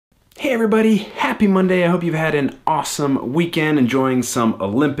Hey everybody, happy Monday. I hope you've had an awesome weekend enjoying some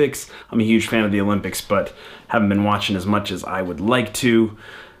Olympics. I'm a huge fan of the Olympics, but haven't been watching as much as I would like to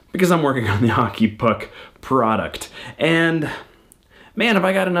because I'm working on the hockey puck product. And man, have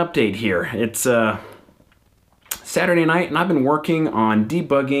I got an update here. It's Saturday night and I've been working on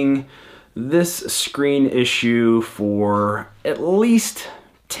debugging this screen issue for at least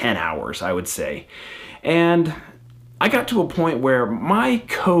 10 hours, I would say. And I got to a point where my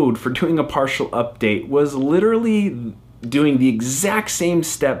code for doing a partial update was literally doing the exact same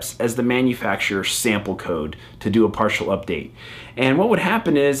steps as the manufacturer's sample code to do a partial update. And what would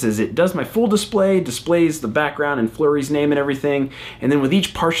happen is it does my full display, displays the background and Flurry's name and everything, and then with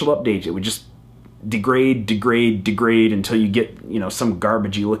each partial update it would just degrade until you get, some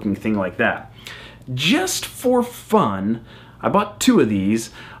garbagey looking thing like that. Just for fun, I bought two of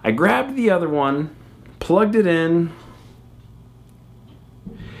these. I grabbed the other one, plugged it in,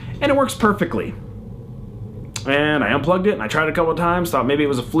 and it works perfectly. And I unplugged it and I tried it a couple of times, thought maybe it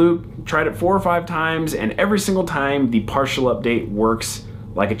was a fluke, tried it 4 or 5 times, and every single time the partial update works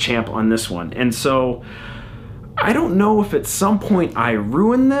like a champ on this one. And so I don't know if at some point I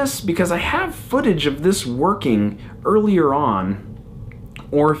ruined this because I have footage of this working earlier on,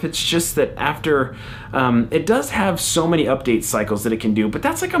 or if it's just that after, it does have so many update cycles that it can do, but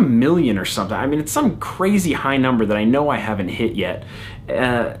that's like 1 million or something. I mean, it's some crazy high number that I know I haven't hit yet.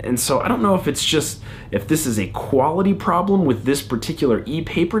 And so I don't know if it's just, if this is a quality problem with this particular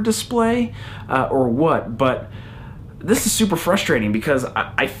e-paper display or what, but this is super frustrating because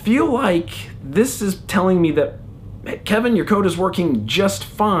I feel like this is telling me that, hey, Kevin, your code is working just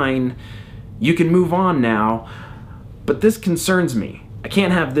fine. You can move on now, but this concerns me. I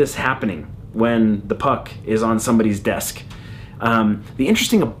can't have this happening when the puck is on somebody's desk. The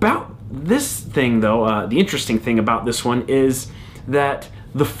interesting about this thing, though, the interesting thing about this one is that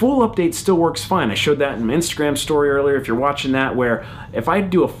the full update still works fine. I showed that in my Instagram story earlier, if you're watching that, where if I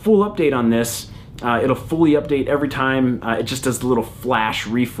do a full update on this, it'll fully update every time. It just does the little flash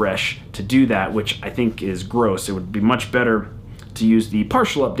refresh to do that, which I think is gross. It would be much better to use the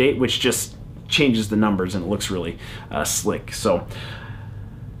partial update, which just changes the numbers and it looks really slick. So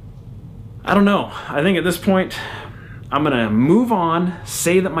I don't know. I think at this point, I'm gonna move on,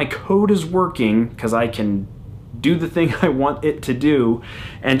 say that my code is working because I can do the thing I want it to do,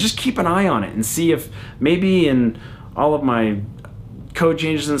 and just keep an eye on it and see if maybe in all of my code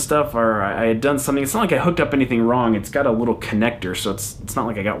changes and stuff, or I had done something. It's not like I hooked up anything wrong. It's got a little connector, so it's not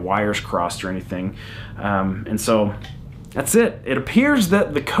like I got wires crossed or anything. And so that's it. It appears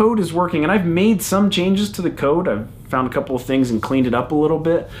that the code is working, and I've made some changes to the code. I've found a couple of things and cleaned it up a little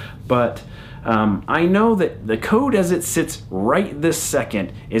bit, but I know that the code as it sits right this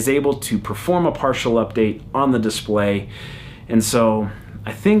second is able to perform a partial update on the display. And so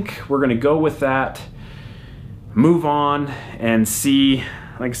I think we're gonna go with that, move on and see.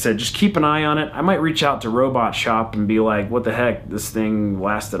 Like I said, just keep an eye on it. I might reach out to Robot Shop and be like, what the heck, this thing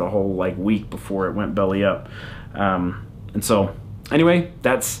lasted a whole week before it went belly up. And so anyway,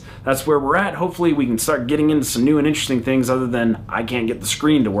 that's where we're at. Hopefully we can start getting into some new and interesting things other than I can't get the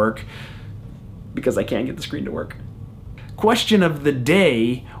screen to work, because I can't get the screen to work. Question of the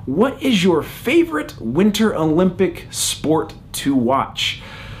day: what is your favorite Winter Olympic sport to watch?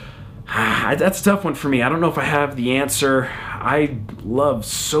 That's a tough one for me. I don't know if I have the answer. I love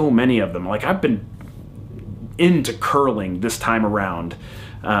so many of them. I've been into curling this time around,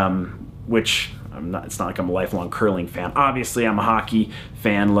 which it's not like I'm a lifelong curling fan. Obviously, I'm a hockey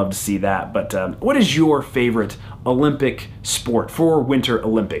fan, love to see that. But what is your favorite Olympic sport for Winter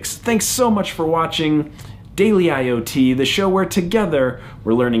Olympics? Thanks so much for watching Daily IoT, the show where together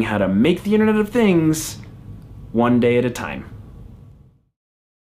we're learning how to make the Internet of Things one day at a time.